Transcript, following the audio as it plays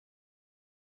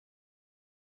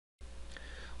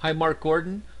Hi, Mark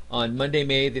Gordon on Monday,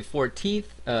 May the 14th,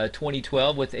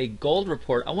 2012 with a gold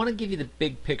report. I want to give you the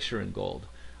big picture in gold.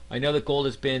 I know that gold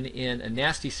has been in a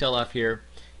nasty sell-off here,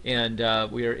 and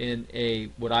we are in a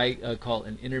what I call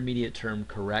an intermediate term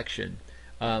correction.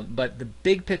 But the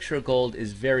big picture of gold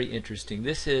is very interesting.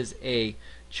 This is a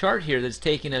chart here that's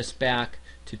taking us back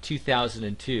to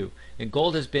 2002, and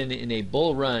gold has been in a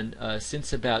bull run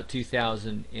since about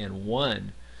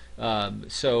 2001.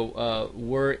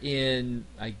 We're in,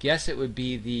 I guess it would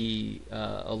be the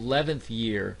 11th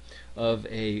year of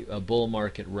a bull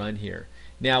market run here.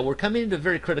 Now we're coming into a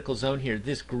very critical zone here.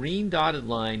 This green dotted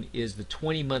line is the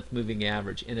 20-month moving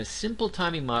average, and a simple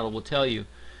timing model will tell you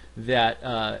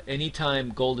that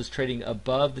anytime gold is trading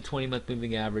above the 20-month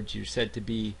moving average, you're said to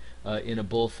be in a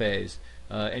bull phase.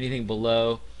 Anything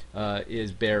below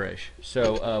is bearish.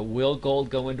 So will gold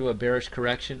go into a bearish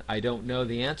correction? I don't know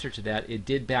the answer to that. It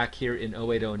did back here in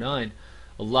 08-09.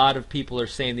 A lot of people are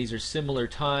saying these are similar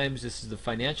times. This is the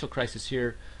financial crisis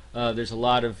here. There's a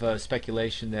lot of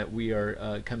speculation that we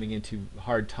are coming into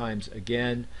hard times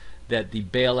again, that the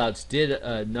bailouts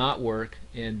did not work,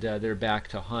 and they're back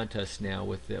to haunt us now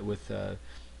with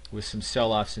some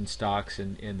sell-offs in stocks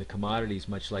and the commodities,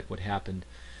 much like what happened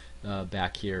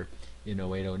back here in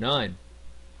 08-09.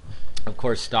 Of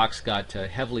course, stocks got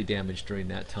heavily damaged during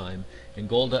that time, and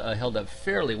gold held up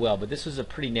fairly well, but this was a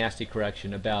pretty nasty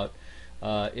correction.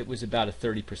 It was about a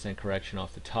 30% correction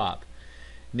off the top.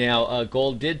 Now,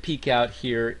 gold did peak out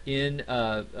here in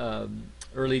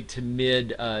early to mid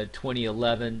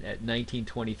 2011 at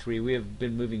 1923. We have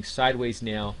been moving sideways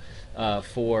now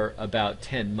for about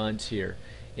 10 months here,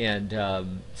 and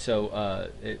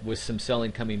it was some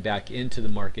selling coming back into the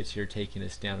markets here, taking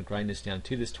us down, grinding us down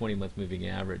to this 20-month moving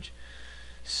average.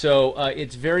 So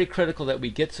it's very critical that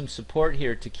we get some support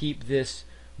here to keep this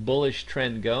bullish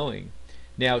trend going.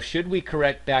 Now, should we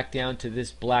correct back down to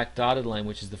this black dotted line,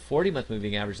 which is the 40-month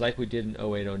moving average, like we did in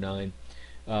 08-09,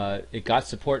 it got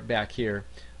support back here.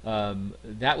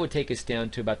 That would take us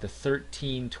down to about the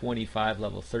 1325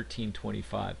 level,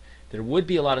 1325. There would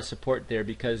be a lot of support there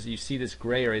because you see this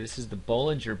gray area. This is the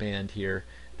Bollinger Band here.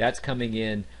 That's coming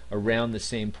in around the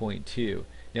same point too.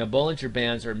 Now, Bollinger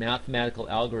Bands are mathematical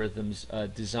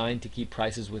algorithms designed to keep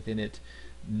prices within it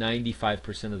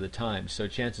 95% of the time. So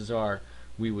chances are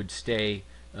we would stay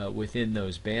within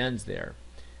those bands there.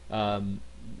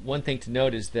 One thing to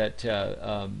note is that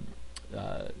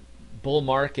bull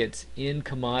markets in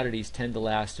commodities tend to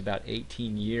last about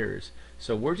 18 years.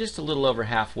 So we're just a little over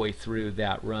halfway through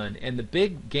that run, and the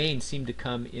big gains seem to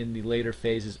come in the later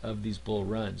phases of these bull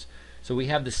runs. So we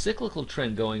have the cyclical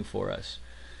trend going for us.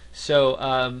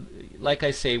 So like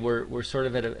I say, we're sort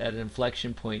of at an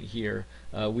inflection point here.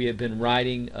 We have been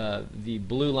riding the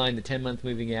blue line, the 10-month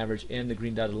moving average, and the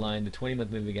green dotted line, the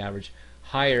 20-month moving average,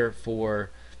 higher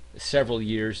for several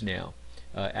years now.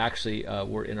 Actually,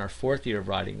 we're in our 4th year of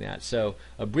riding that. So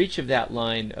a breach of that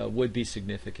line would be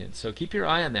significant. So keep your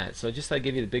eye on that. So just thought I'd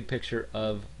give you the big picture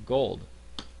of gold.